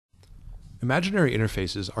Imaginary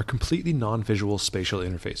interfaces are completely non-visual spatial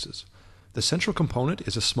interfaces. The central component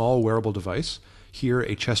is a small wearable device, here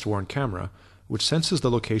a chest-worn camera, which senses the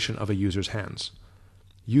location of a user's hands.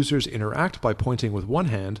 Users interact by pointing with one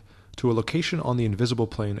hand to a location on the invisible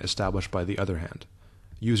plane established by the other hand.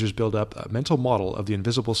 Users build up a mental model of the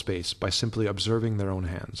invisible space by simply observing their own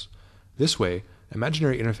hands. This way,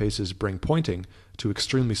 imaginary interfaces bring pointing to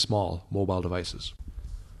extremely small mobile devices.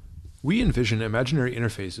 We envision imaginary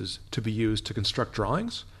interfaces to be used to construct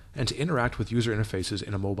drawings and to interact with user interfaces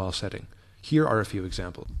in a mobile setting. Here are a few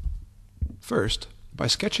examples. First, by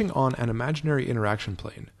sketching on an imaginary interaction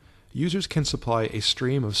plane, users can supply a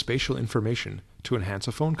stream of spatial information to enhance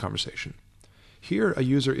a phone conversation. Here, a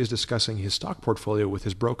user is discussing his stock portfolio with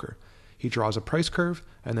his broker. He draws a price curve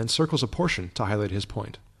and then circles a portion to highlight his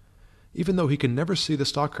point. Even though he can never see the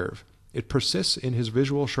stock curve, it persists in his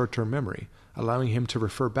visual short-term memory, allowing him to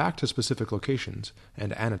refer back to specific locations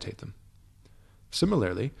and annotate them.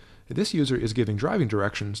 Similarly, this user is giving driving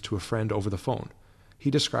directions to a friend over the phone.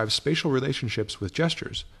 He describes spatial relationships with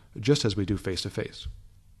gestures, just as we do face-to-face.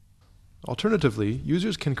 Alternatively,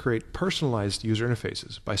 users can create personalized user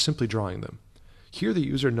interfaces by simply drawing them. Here the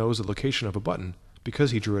user knows the location of a button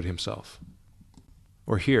because he drew it himself.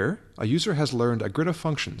 Or here, a user has learned a grid of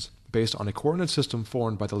functions based on a coordinate system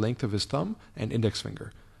formed by the length of his thumb and index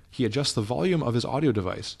finger. He adjusts the volume of his audio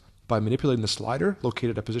device by manipulating the slider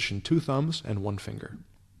located at position 2 thumbs and 1 finger.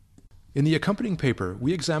 In the accompanying paper,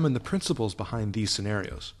 we examine the principles behind these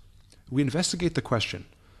scenarios. We investigate the question,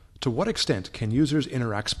 to what extent can users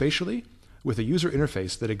interact spatially with a user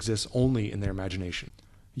interface that exists only in their imagination?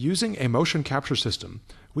 Using a motion capture system,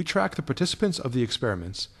 we track the participants of the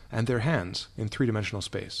experiments and their hands in three-dimensional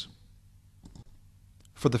space.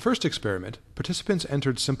 For the first experiment, participants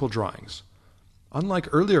entered simple drawings. Unlike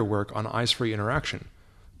earlier work on eyes-free interaction,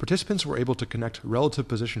 participants were able to connect relative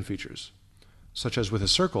position features, such as with a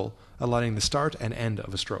circle aligning the start and end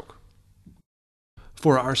of a stroke.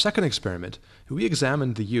 For our second experiment, we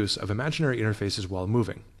examined the use of imaginary interfaces while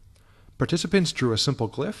moving. Participants drew a simple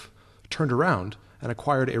glyph, turned around, and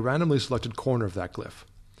acquired a randomly selected corner of that glyph.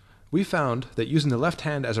 We found that using the left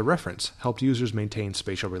hand as a reference helped users maintain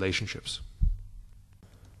spatial relationships.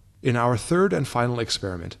 In our third and final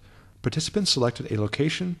experiment, participants selected a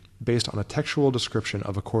location based on a textual description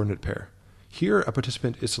of a coordinate pair. Here, a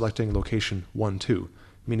participant is selecting location 1, 2,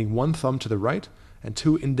 meaning 1 thumb to the right and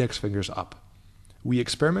 2 index fingers up. We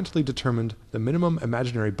experimentally determined the minimum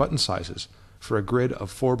imaginary button sizes for a grid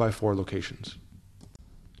of 4x4 locations.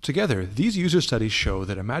 Together, these user studies show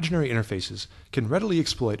that imaginary interfaces can readily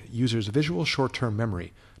exploit users' visual short-term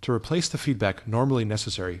memory to replace the feedback normally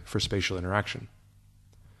necessary for spatial interaction.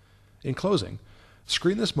 In closing,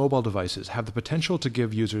 screenless mobile devices have the potential to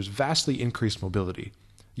give users vastly increased mobility,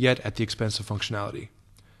 yet at the expense of functionality.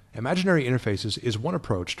 Imaginary interfaces is one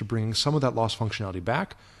approach to bringing some of that lost functionality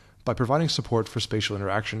back by providing support for spatial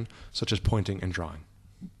interaction, such as pointing and drawing.